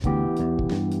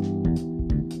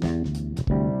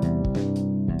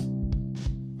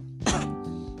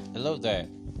there.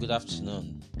 Good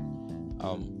afternoon.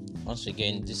 Once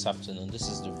again, this afternoon, this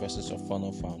is the Verses of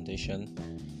Honor Foundation,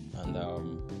 and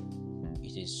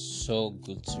it is so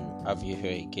good to have you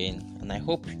here again. And I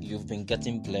hope you've been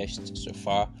getting blessed so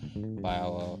far by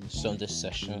our Sunday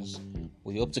sessions.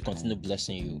 We hope to continue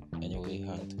blessing you anyway,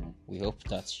 and we hope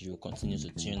that you continue to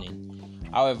tune in.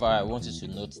 However, I wanted to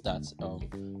note that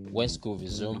when school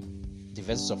resumes, the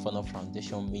Verses of Honor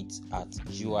Foundation meets at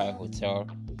UI Hotel.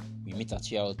 We meet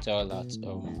at UI Hotel at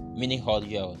Mini Hall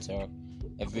UI Hotel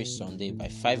every Sunday by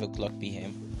 5 o'clock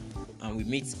p.m. and we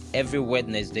meet every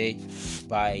Wednesday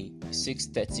by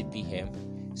 6:30 p.m.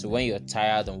 So when you're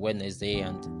tired on Wednesday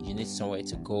and you need somewhere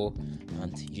to go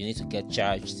and you need to get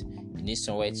charged, you need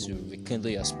somewhere to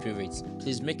rekindle your spirits,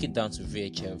 please make it down to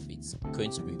VHF. It's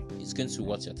going to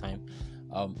worth your time.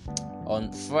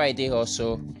 On Friday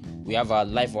also, we have our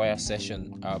live wire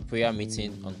session, our prayer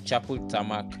meeting on Chapel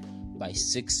Tarmac by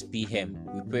 6 p.m.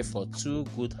 We pray for 2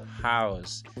 good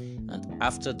hours, and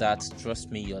after that, trust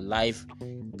me, your life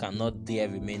cannot dare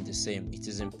remain the same. It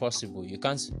is impossible. You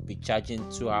can't be charging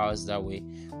 2 hours that way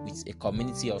with a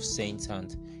community of saints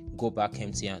and go back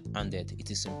empty-handed. It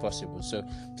is impossible. So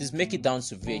please make it down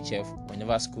to VHF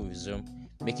whenever school resumes.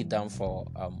 Make it down for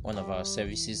one of our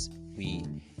services. We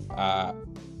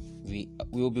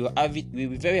will be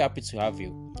very happy to have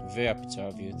you. Very happy to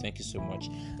have you. Thank you so much.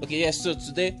 Okay, yes. So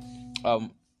today I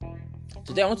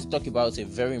want to talk about a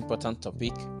very important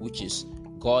topic, which is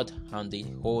God and the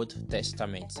Old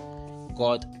Testament.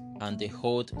 God and the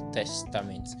Old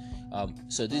Testament.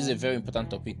 So this is a very important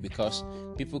topic because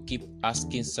people keep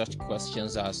asking such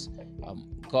questions as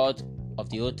God of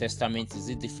the Old Testament, is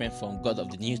it different from God of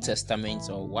the New Testament,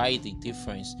 or why the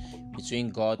difference between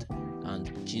God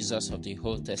and Jesus of the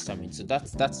Old Testament? So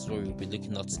that's what we'll be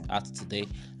looking at today,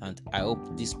 and I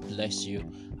hope this bless you.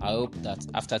 I hope that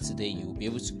after today you will be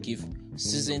able to give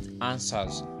seasoned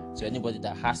answers to anybody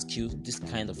that asks you this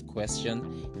kind of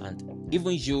question, and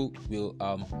even you will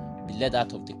be led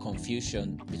out of the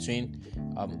confusion between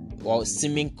or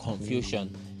seeming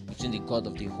confusion between the God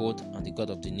of the Old and the God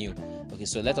of the New. Okay,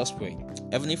 so let us pray.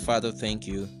 Heavenly Father, thank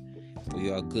you for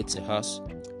you are good to us.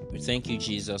 We thank you,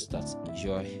 Jesus, that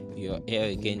you're here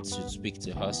again to speak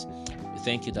to us. We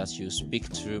thank you that you speak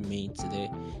through me today,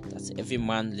 that every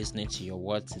man listening to your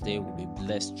word today will be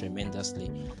blessed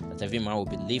tremendously, that every man will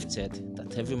be lifted,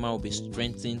 that every man will be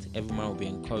strengthened, every man will be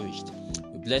encouraged.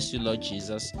 We bless you, Lord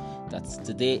Jesus, that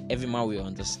today every man will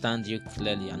understand you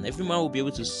clearly, and every man will be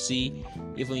able to see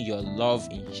even your love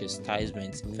in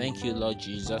chastisement. Thank you, Lord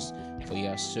Jesus, for you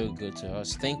are so good to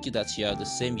us. Thank you that you are the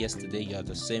same yesterday, you are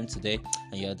the same today,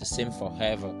 and you are the same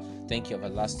forever. Thank you,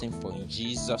 everlasting, for in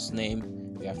Jesus'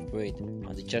 name we have prayed.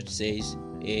 And the church says,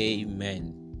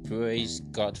 Amen. Praise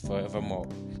God forevermore.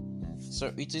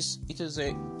 So it is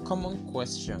a common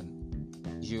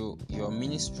question. You're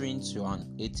ministering to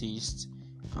an atheist,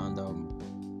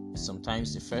 and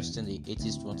sometimes the first thing the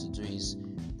atheist want to do is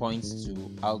point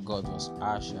to how God was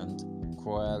harsh and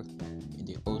cruel in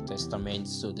the Old Testament.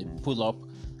 So they pull up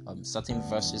certain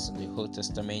verses in the Old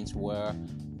Testament where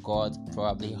God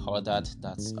probably ordered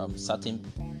that certain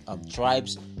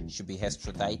tribes should be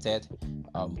extradited.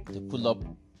 They pull up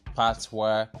parts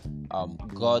where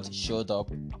God showed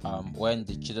up when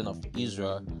the children of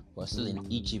Israel were still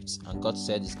in Egypt, and God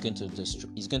said He's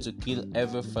going to kill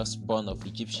every firstborn of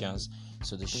Egyptians.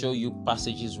 So they show you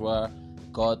passages where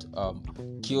God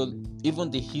killed even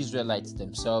the Israelites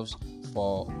themselves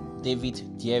for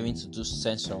David daring to do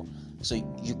censor. So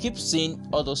you keep seeing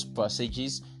all those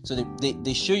passages. So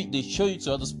they show you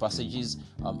to all those passages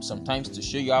sometimes to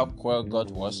show you how cruel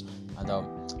God was,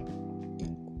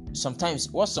 and sometimes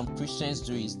what some Christians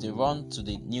do is they run to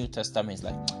the New Testament.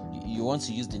 Like you want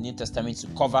to use the New Testament to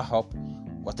cover up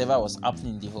whatever was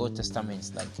happening in the Old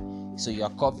Testament. Like so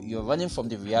you're running from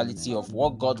the reality of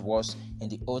what God was in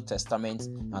the Old Testament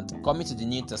and coming to the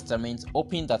New Testament,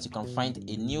 hoping that you can find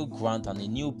a new ground and a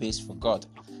new base for God.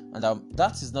 And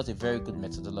that is not a very good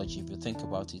methodology. If you think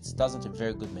about it, that's not a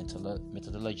very good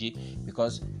methodology,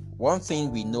 because one thing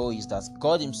we know is that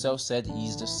God Himself said He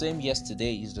is the same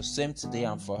yesterday, He is the same today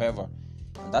and forever.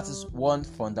 And that is one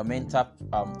fundamental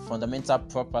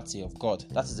property of God.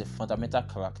 That is a fundamental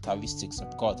characteristics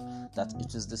of God. That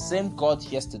it is the same God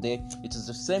yesterday, it is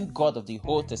the same God of the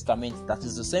Old Testament, that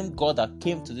is the same God that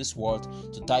came to this world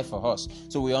to die for us.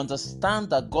 So we understand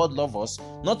that God loves us,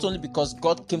 not only because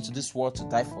God came to this world to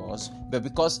die for us, but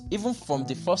because even from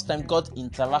the first time God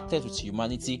interacted with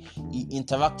humanity, He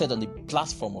interacted on the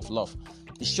platform of love.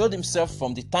 He showed Himself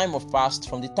from the time of past,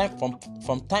 from the time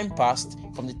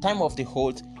of the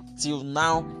old till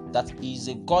now, that He is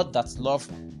a God that loves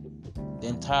the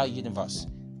entire universe.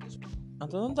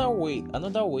 And another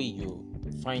way you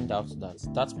find out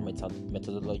that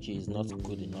methodology is not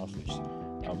good enough is,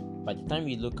 by the time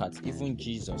you look at even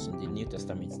Jesus in the New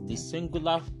Testament, the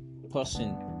singular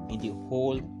person in the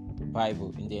whole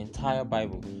Bible, in the entire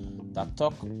Bible, that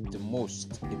talk the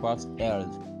most about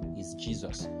hell is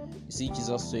Jesus. You see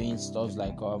Jesus saying stuff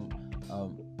like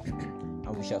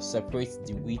and we shall separate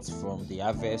the wheat from the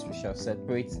harvest, we shall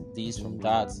separate this from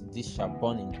that, this shall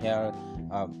burn in hell,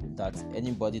 that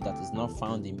anybody that is not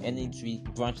found in any tree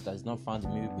branch that is not found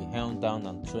in me will be held down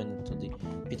and thrown into the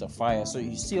pit of fire. So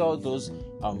you see all those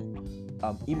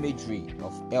imagery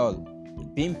of hell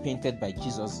being painted by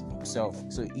Jesus himself.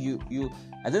 So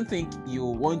I don't think you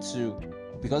want to,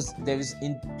 because there is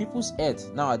in people's head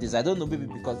nowadays, I don't know, maybe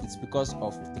because it's because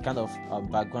of the kind of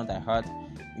background I had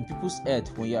in people's head,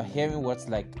 when you're hearing what's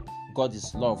like God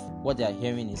is love, what they are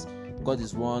hearing is God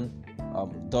is one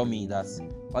dummy that's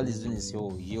all he's doing is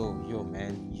yo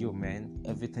man,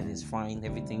 everything is fine,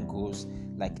 everything goes,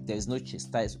 like there's no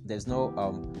chastise, there's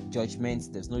no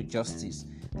judgment, there's no justice.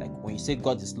 Like when you say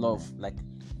God is love, like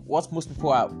what most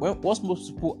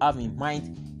people have in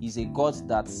mind is a God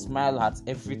that smiles at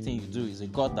everything you do, is a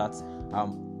God that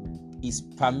is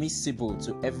permissible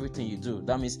to everything you do.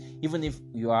 That means even if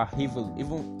you are evil,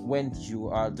 even when you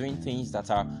are doing things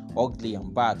that are ugly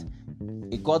and bad,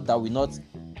 a God that will not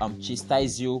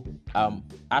chastise you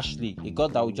harshly, a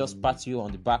God that will just pat you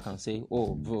on the back and say,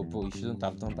 oh bro, you shouldn't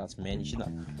have done that, man, you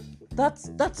shouldn't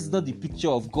have. That is not the picture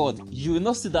of God. You will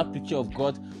not see that picture of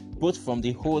God both from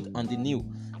the old and the new.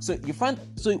 So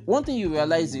one thing you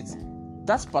realize is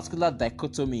that particular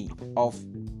dichotomy of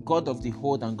God of the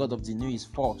old and God of the new is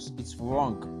false. It's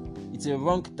wrong. It's a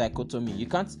wrong dichotomy. You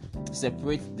can't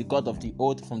separate the God of the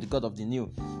old from the God of the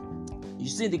new. You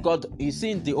see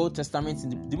in the Old Testament,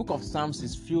 in the book of Psalms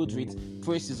is filled with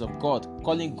praises of God,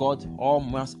 calling God all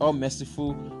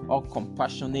merciful, all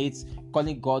compassionate,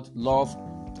 calling God love,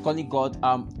 calling God,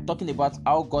 talking about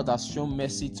how God has shown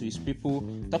mercy to his people,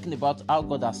 talking about how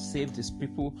God has saved his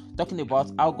people, talking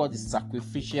about how God is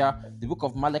sacrificial. The book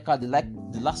of Malachi, the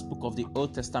last book of the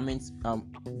Old Testament,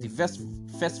 the first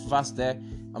verse there,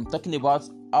 I'm talking about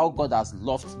how God has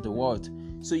loved the world.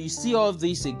 So you see all of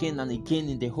this again and again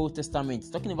in the Old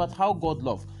Testament, talking about how God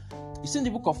loved. You see in the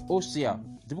book of Hosea,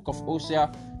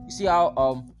 you see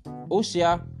how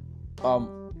Hosea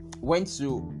went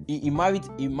to he married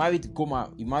Gomer.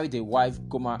 He married a wife,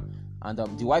 Gomer, and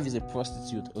the wife is a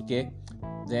prostitute. Okay,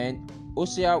 then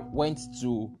Hosea went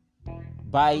to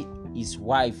buy his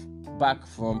wife back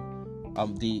from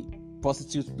the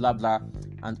prostitute, blah blah.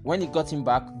 And when he got him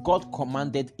back, God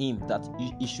commanded him that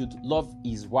he should love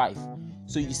his wife.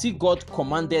 So you see, God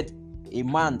commanded a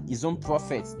man, his own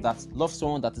prophet, that loves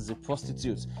someone that is a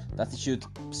prostitute, that he should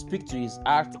speak to his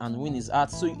heart and win his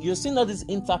heart. So you're seeing all this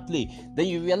interplay. Then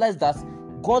you realize that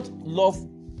God loves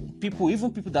people,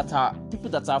 even people that are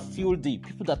filthy,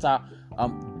 people that are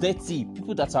dirty,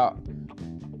 people that are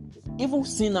even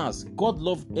sinners. God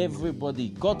loves everybody.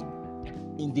 God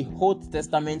in the Old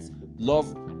Testament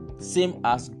loved same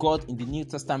as God in the New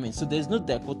Testament. So there's no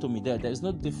dichotomy there. There's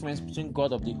no difference between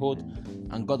God of the Old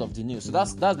and God of the New. So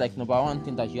that's like number one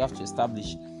thing that you have to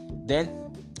establish. Then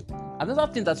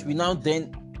another thing that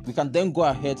we can then go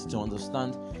ahead to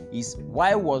understand is,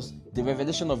 why was the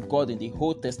revelation of God in the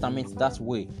Old Testament that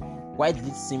way? Why did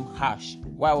it seem harsh?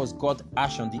 Why was God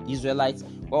harsh on the Israelites?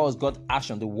 Why was God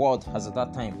harsh on the world as at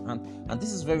that time? And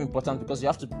this is very important, because you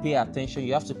have to pay attention.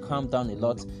 You have to calm down a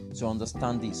lot to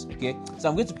understand this. Okay, so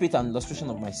I'm going to paint an illustration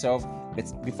of myself,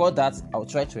 but before that, I'll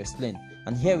try to explain.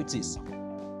 And here it is.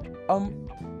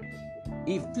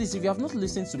 If you have not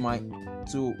listened to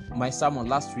my sermon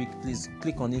last week, please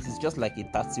click on it. It's just like a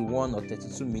 31 or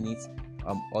 32 minutes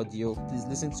audio. Please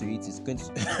listen to it. It's going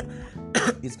to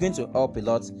it's going to help a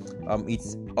lot.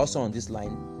 It's also on this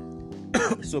line,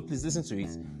 so please listen to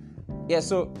it. Yeah,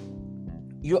 so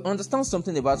you understand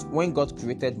something about when God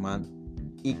created man.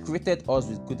 He created us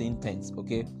with good intent,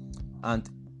 okay? And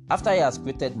after he has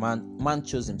created man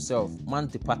chose himself. Man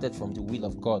departed from the will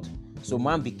of God. So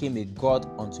man became a god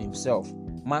unto himself.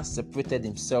 Man separated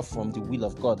himself from the will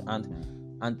of God.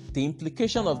 And the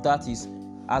implication of that is,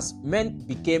 as men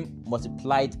became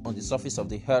multiplied on the surface of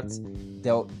the earth,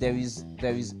 there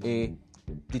is a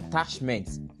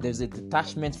detachment. There's a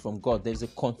detachment from God. There's a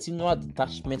continual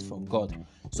detachment from God.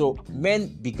 So men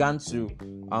began to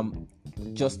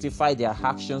justify their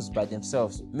actions by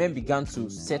themselves. Men began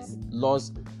to set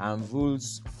laws and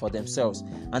rules for themselves.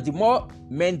 And the more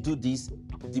men do this,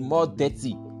 the more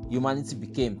dirty humanity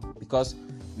became, because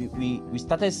we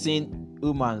started seeing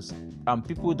humans,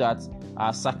 people that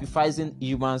are sacrificing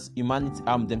humanity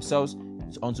themselves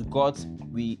unto God.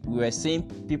 We were seeing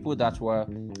people that were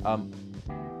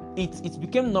it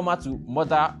became normal to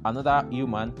murder another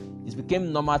human. It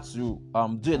became normal to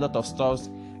do a lot of stuff.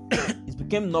 It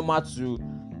became normal to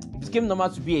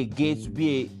be a gay, to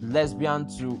be a lesbian,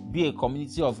 to be a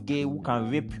community of gay who can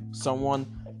rape someone.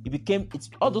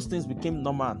 All those things became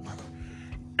normal.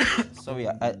 Sorry,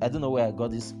 I don't know where I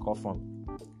got this call from.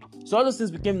 So all those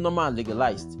things became normal and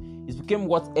legalized. It became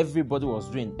what everybody was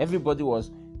doing. Everybody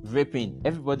was raping.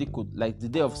 Everybody could, like the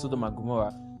day of Sodom and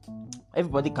Gomorrah,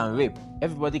 everybody can rape.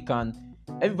 Everybody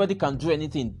can do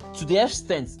anything, to the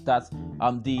extent that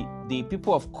the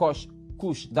people of Cush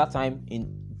that time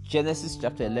in Genesis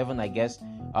chapter 11, I guess,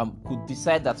 could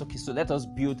decide that, okay, so let us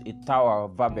build a tower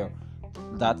of Babel,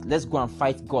 that let's go and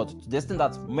fight God, to the extent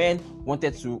that men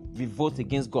wanted to revolt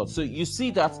against God. So you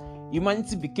see that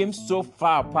humanity became so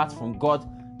far apart from God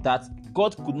that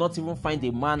God could not even find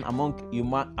a man among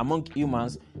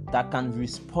humans that can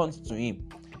respond to him.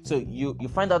 So you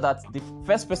find out that the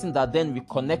first person that then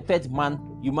reconnected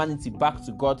humanity back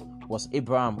to God was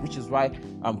Abraham, which is why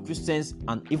Christians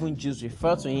and even Jews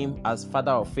refer to him as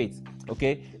father of faith.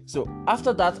 Okay, so after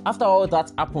all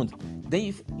that happened, then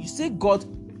you see God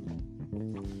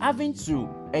having to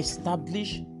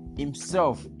establish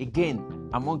himself again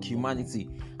among humanity.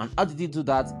 And how did he do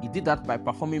that? He did that by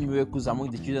performing miracles among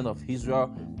the children of Israel,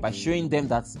 by showing them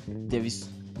that there is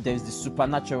the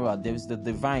supernatural, there is the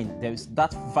divine, there is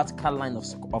that vertical line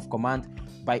of command,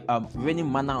 by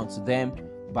raining manna unto them,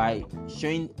 by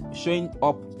showing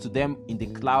up to them in the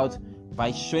cloud,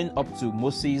 by showing up to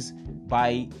Moses,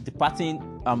 by departing,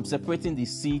 separating the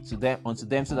sea unto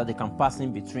them so that they can pass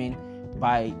in between,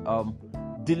 by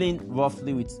dealing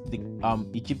roughly with the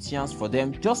Egyptians for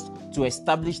them, just to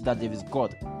establish that there is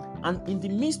God. And in the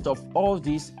midst of all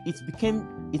this, it became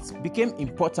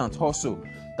important also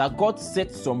that God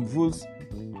set some rules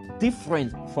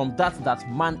different from that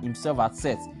man himself had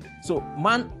set. So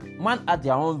man had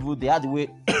their own rule. They have the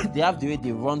way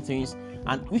they run things,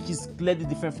 and which is clearly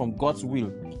different from God's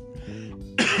will.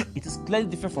 It is clearly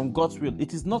different from God's will.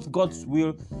 It is not God's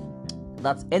will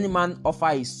that any man offer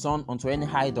his son unto any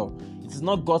idol. It is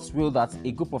not God's will that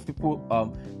a group of people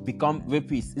become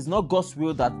rapists. It's not God's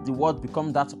will that the world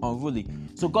become that unruly.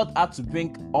 So God had to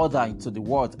bring order into the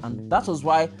world, and that was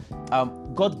why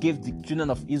God gave the children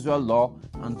of Israel law,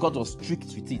 and God was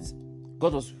strict with it.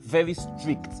 God was very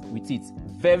strict with it.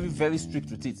 Very, very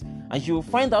strict with it. And you will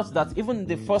find out that even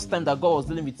the first time that God was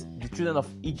dealing with the children of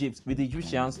Egypt, with the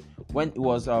Egyptians, when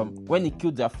he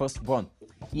killed their firstborn,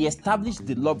 he established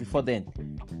the law before then.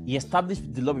 That's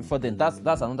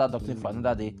another doctrine for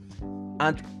another day.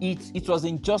 And it was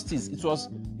injustice. It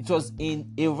was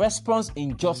in a response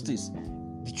in justice.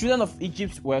 The children of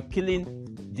Egypt were killing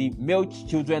the male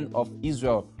children of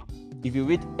Israel. If you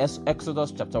read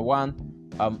Exodus chapter 1,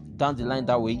 down the line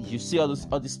that way, you see all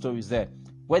these stories there,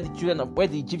 where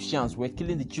the Egyptians were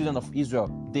killing the children of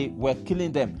Israel. They were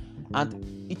killing them, and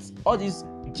it's all this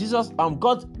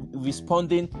God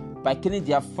responding by killing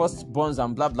their firstborns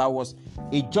and blah blah was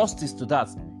a justice to that.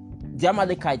 The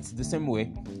Amalekites the same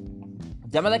way.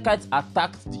 The Amalekites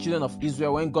attacked the children of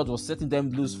Israel when God was setting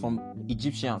them loose from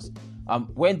Egyptians.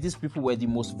 When these people were the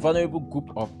most vulnerable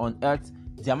group on earth,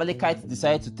 the Amalekites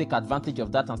decided to take advantage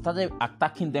of that and started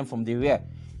attacking them from the rear.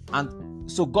 And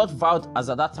so God vowed as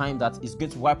at that time that He's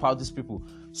going to wipe out these people.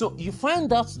 So you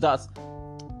find out that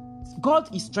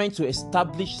God is trying to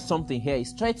establish something here.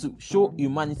 He's trying to show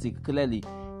humanity clearly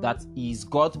that He is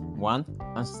God, one,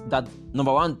 and that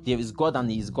number one, there is God and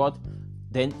He is God.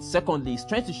 Then secondly, He's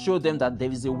trying to show them that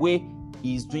there is a way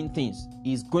He is doing things.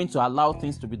 He is going to allow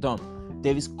things to be done.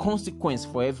 There is consequence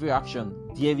for every action.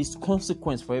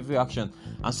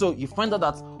 And so you find out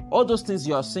that all those things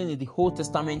you are seeing in the Old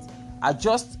Testament are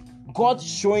just God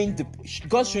showing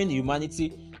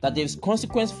humanity that there is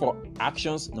consequence for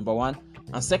actions, number one,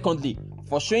 and secondly,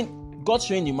 God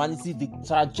showing humanity the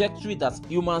trajectory that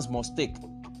humans must take,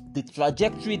 the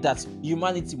trajectory that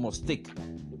humanity must take.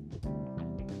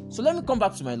 So let me come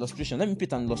back to my illustration. Let me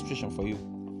paint an illustration for you.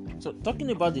 So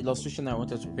talking about the illustration I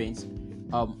wanted to paint,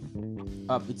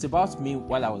 it's about me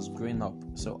while I was growing up.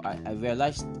 So I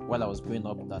realized while I was growing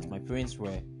up that my parents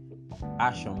were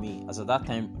harsh on me. As at that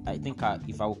time, I think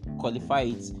if I would qualify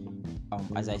it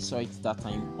as I saw it that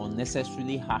time,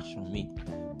 unnecessarily harsh on me.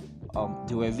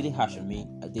 They were really harsh on me.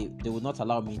 They would not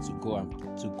allow me to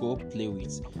go play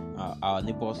with our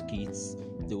neighbors' kids.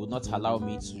 They would not allow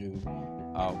me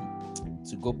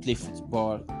to go play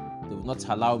football. They would not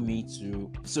allow me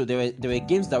to. So there were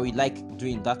games that we like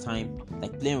doing that time,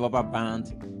 like playing rubber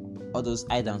band, all those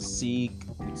hide and seek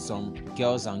with some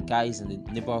girls and guys in the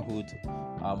neighborhood,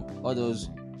 all those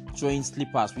throwing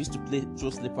slippers. We used to play throw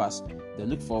slippers. They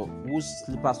look for whose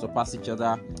slippers to pass each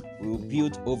other. We will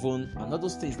build oven and all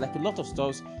those things, like a lot of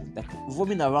stuff, like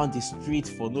roaming around the street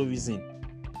for no reason.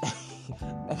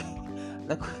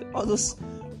 like all those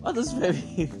very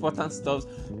important stuff.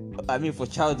 I mean, for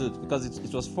childhood, because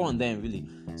it was fun then, really.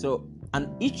 So, and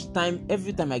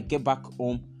every time I get back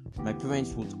home, my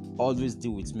parents would always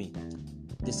deal with me.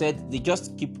 They said they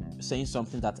just keep saying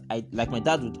something that my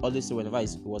dad would always say whenever he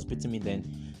was beating me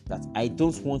then, that I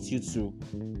don't want you to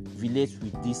relate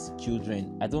with these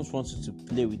children. I don't want you to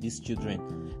play with these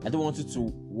children. I don't want you to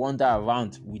wander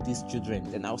around with these children.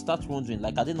 Then I'll start wondering,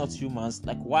 like, are they not humans?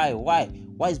 Like, why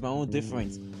is my own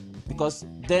different? Because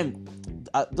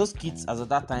those kids, as at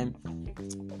that time,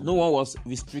 no one was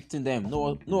restricting them.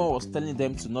 No one was telling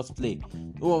them to not play.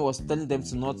 No one was telling them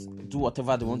to not do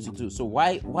whatever they want to do. So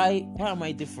why am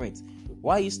I different?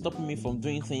 Why are you stopping me from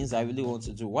doing things I really want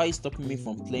to do? Why are you stopping me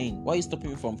from playing? Why are you stopping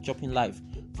me from chopping life,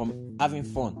 from having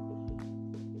fun?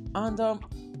 And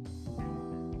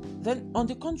then on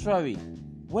the contrary,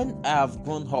 when I have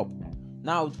grown up,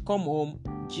 now I would come home,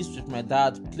 gist with my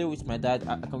dad, play with my dad.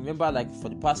 I can remember, like, for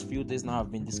the past few days now,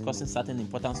 I've been discussing certain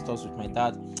important stuff with my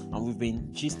dad, and we've been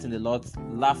gisting a lot,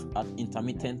 laugh at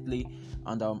intermittently,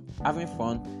 and having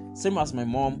fun. Same as my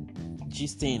mom,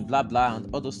 gisting, blah blah, and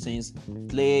all those things.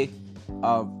 Play.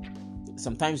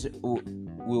 Sometimes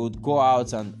we would go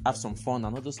out and have some fun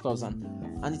and all those stuff, and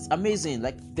it's amazing.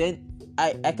 Like, then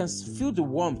I can feel the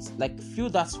warmth, like feel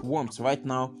that warmth right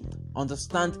now.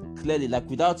 Understand clearly, like,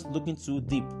 without looking too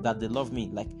deep, that they love me.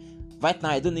 Like, right now,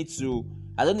 I don't need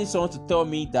someone to tell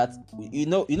me that, you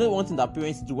know one thing that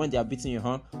parents do when they are beating you,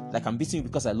 like, I'm beating you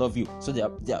because I love you. So they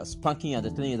are spanking you, and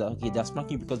they're telling you that, okay, they're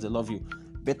spanking you because they love you.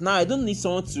 But now I don't need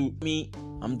someone to me,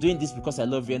 I'm doing this because I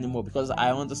love you anymore, because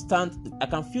I understand. I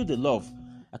can feel the love.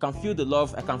 I can feel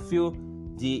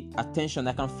the attention.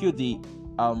 I can feel the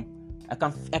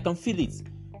I can feel it.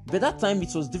 But that time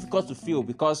it was difficult to feel,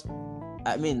 because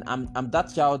I mean, I'm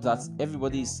that child that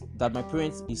that my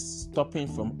parents is stopping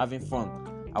from having fun.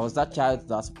 I was that child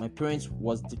that my parents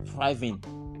was depriving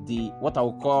what I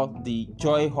would call the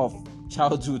joy of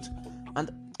childhood, and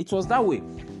it was that way.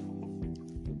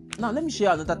 Now let me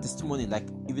share another testimony, like,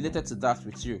 related to that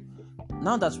with you.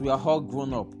 Now that we are all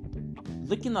grown up,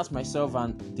 looking at myself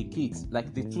and the kids,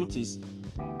 like, the truth is,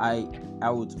 I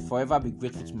would forever be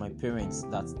grateful to my parents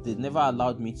that they never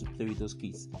allowed me to play with those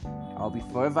kids. I'll be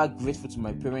forever grateful to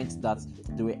my parents that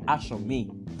they were harsh on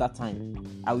me that time.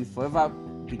 I will forever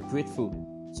be grateful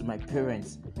to my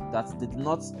parents that they did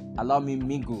not allow me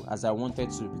mingle as I wanted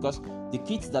to, because the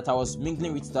kids that I was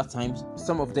mingling with that time,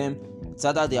 some of them, it's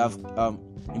either they have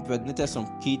impregnated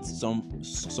some kids,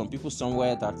 some people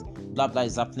somewhere, that blah blah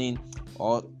is happening,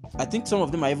 or I think some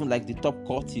of them are even like the top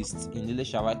cultists in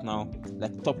Elisha right now,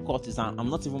 like top cultists, and I'm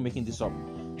not even making this up.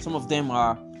 Some of them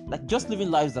are like just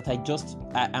living lives that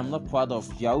I'm not proud of.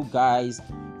 Yahoo guys,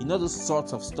 those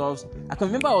sorts of stuff. I can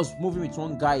remember I was moving with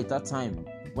one guy at that time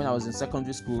when I was in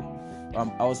secondary school.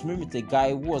 I was moving with a guy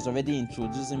who was already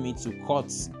introducing me to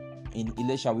courts in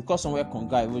Elisha. We call somewhere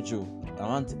Konga Irojo,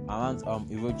 around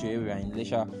Irojo area in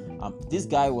Elisha. This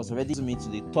guy was already introducing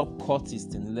me to the top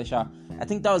courtist in Elisha. I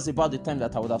think that was about the time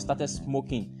that I would have started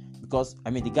smoking, because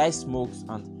I mean, the guy smokes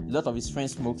and a lot of his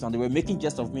friends smoked, and they were making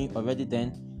jest of me already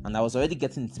then, and I was already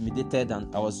getting intimidated,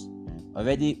 and I was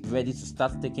already ready to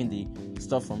start taking the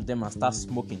stuff from them and start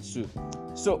smoking too.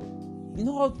 So,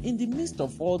 in the midst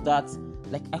of all that,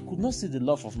 like, I could not see the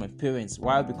love of my parents.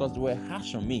 Why? Because they were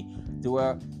harsh on me.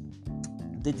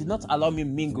 They did not allow me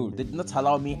mingle. They did not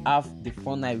allow me have the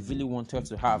fun I really wanted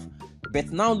to have.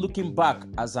 But now, looking back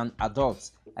as an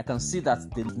adult, I can see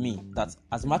that they loved me. That,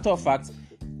 as a matter of fact,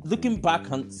 looking back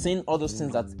and seeing all those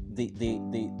things that they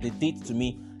did to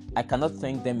me, I cannot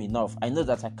thank them enough. I know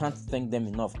that I can't thank them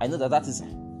enough. I know that is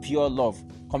pure love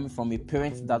coming from a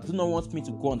parent that do not want me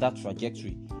to go on that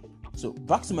trajectory. So,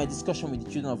 back to my discussion with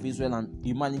the children of Israel and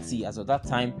humanity as of that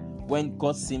time, when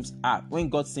God seemed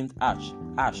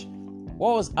harsh.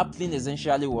 What was happening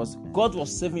essentially was God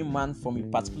was saving man from a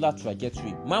particular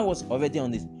trajectory.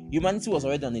 Humanity was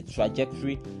already on a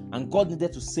trajectory, and God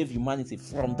needed to save humanity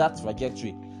from that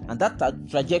trajectory. And that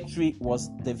trajectory was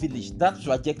the village. That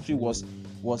trajectory was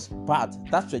bad.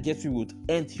 That trajectory would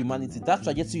end humanity. That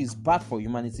trajectory is bad for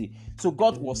humanity. So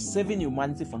God was saving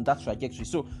humanity from that trajectory.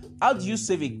 So how do you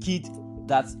save a kid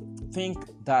that think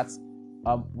that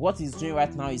what he's doing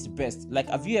right now is the best? Like,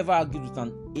 have you ever argued with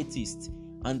an atheist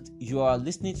and you are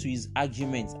listening to his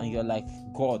arguments and you're like,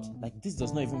 God, like, this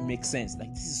does not even make sense.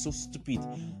 Like, this is so stupid.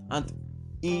 And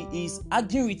he is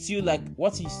arguing with you like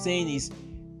what he's saying is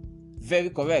very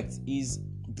correct. He's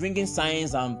bringing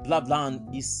science and blah blah,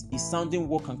 and is sounding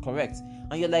woke and correct,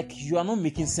 and you're like, you are not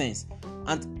making sense.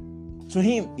 And to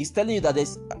him, he's telling you that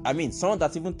someone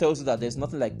that even tells you that there's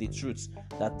nothing like the truth,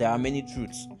 that there are many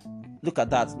truths. Look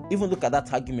at that. Even look at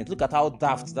that argument. Look at how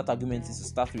daft that argument is to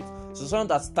start with. So someone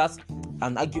that starts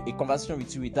and argue a conversation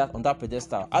with you with that on that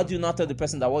pedestal, how do you not tell the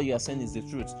person that what you are saying is the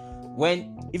truth?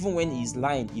 Even when he's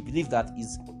lying, he believes that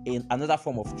is another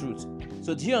form of truth.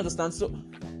 So do you understand? So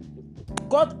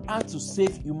God had to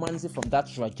save humanity from that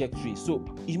trajectory. So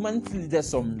humanity needed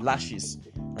some lashes,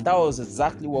 and that was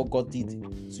exactly what God did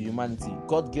to humanity.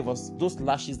 God gave us those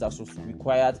lashes that was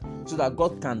required so that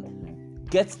God can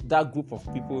get that group of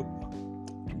people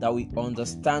that we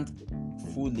understand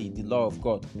fully the law of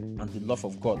God and the love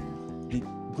of God. The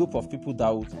group of people that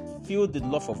would feel the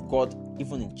love of God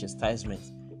even in chastisement.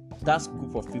 That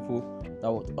group of people that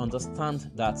would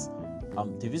understand that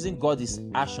the reason God is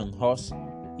harsh on us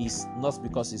is not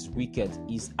because he's wicked.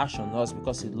 He's harsh on us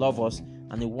because he loves us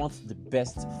and he wants the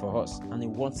best for us.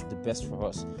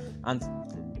 And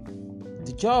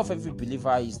the joy of every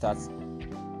believer is that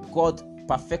God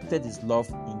perfected his love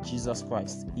in Jesus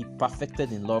Christ. He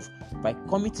perfected in love by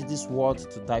coming to this world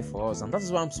to die for us. And that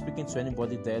is why I'm speaking to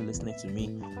anybody there listening to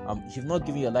me. You've not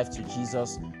given your life to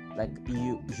Jesus, like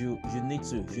you need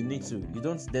to. You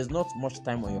don't. There's not much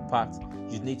time on your path.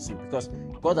 You need to, because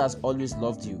God has always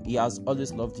loved you. He has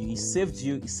always loved you. He saved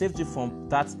you. He saved you from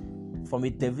a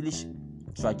devilish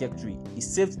trajectory. He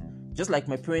saved, just like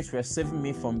my parents were saving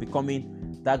me from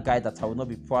becoming that guy that I would not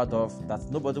be proud of,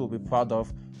 that nobody will be proud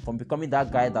of, from becoming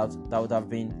that guy that would have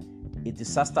been a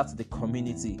disaster to the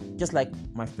community. Just like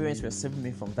my parents were saving me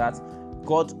from that,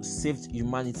 God saved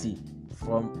humanity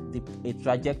from a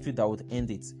trajectory that would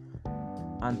end it.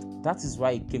 And that is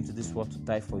why he came to this world to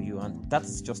die for you. And that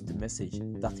is just the message,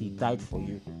 that he died for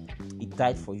you. He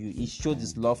died for you. He showed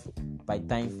his love by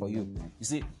dying for you. You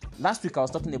see, last week I was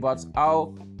talking about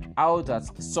how that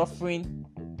the suffering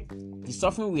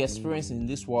we experience in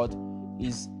this world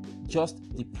is just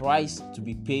the price to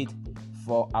be paid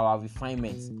for our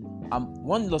refinement.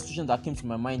 One illustration that came to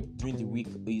my mind during the week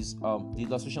is the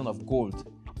illustration of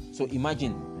gold. So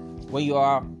imagine, when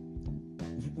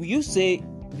will you say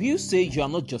you are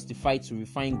not justified to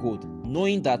refine gold,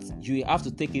 knowing that you have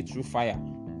to take it through fire?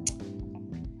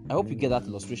 I hope you get that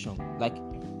illustration. Like,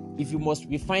 if you must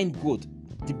refine gold,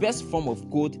 the best form of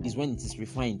gold is when it is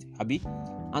refined, Abi.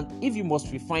 And if you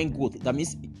must refine gold, that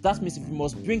means if you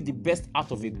must bring the best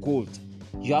out of a gold,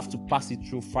 you have to pass it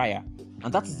through fire.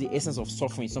 And that is the essence of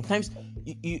suffering. Sometimes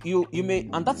you may,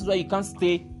 and that is why you can't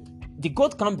stay. The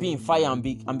gold can't be in fire and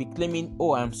be claiming,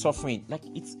 oh, I am suffering. Like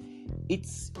it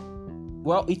is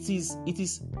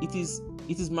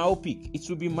myopic. It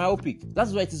will be myopic.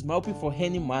 That's why it is myopic for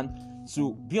any man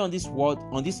to be on this world,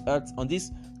 on this earth, on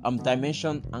this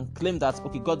dimension, and claim that,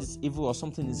 okay, God is evil or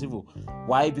something is evil.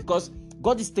 Why? Because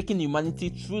God is taking humanity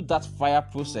through that fire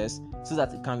process so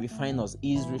that it can refine us.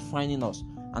 He is refining us.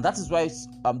 And that is why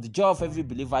the joy of every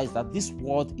believer is that this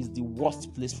world is the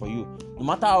worst place for you. No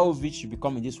matter how rich you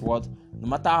become in this world, no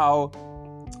matter how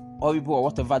horrible or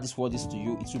whatever this world is to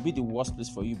you, it will be the worst place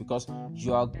for you, because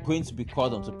you are going to be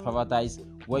called onto paradise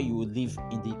where you will live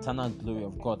in the eternal glory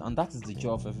of God. And that is the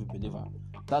joy of every believer.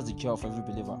 That's the joy of every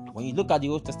believer. When you look at the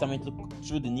Old Testament, look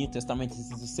through the New Testament, it is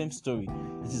the same story.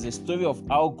 It is a story of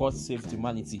how God saved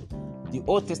humanity. The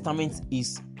Old Testament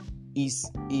is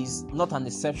not an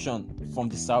exception from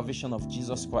the salvation of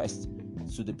Jesus Christ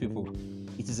to the people.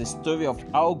 It is a story of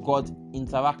how God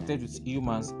interacted with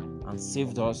humans and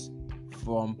saved us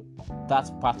from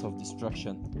that path of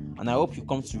destruction. And I hope you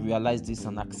come to realize this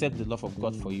and accept the love of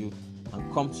God for you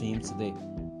and come to Him today.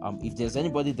 If there's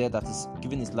anybody there that is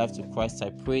giving his life to Christ,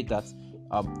 I pray that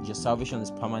your salvation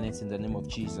is permanent in the name of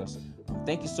Jesus.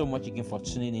 Thank you so much again for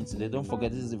tuning in today. Don't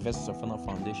forget, this is the Verses of Honor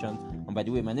Foundation. And by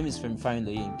the way, my name is Femi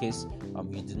Farinloye, in case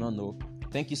you did not know.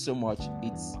 Thank you so much.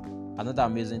 It's another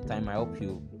amazing time. I hope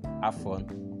you have fun.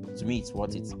 To me, it's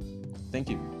worth it. Thank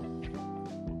you.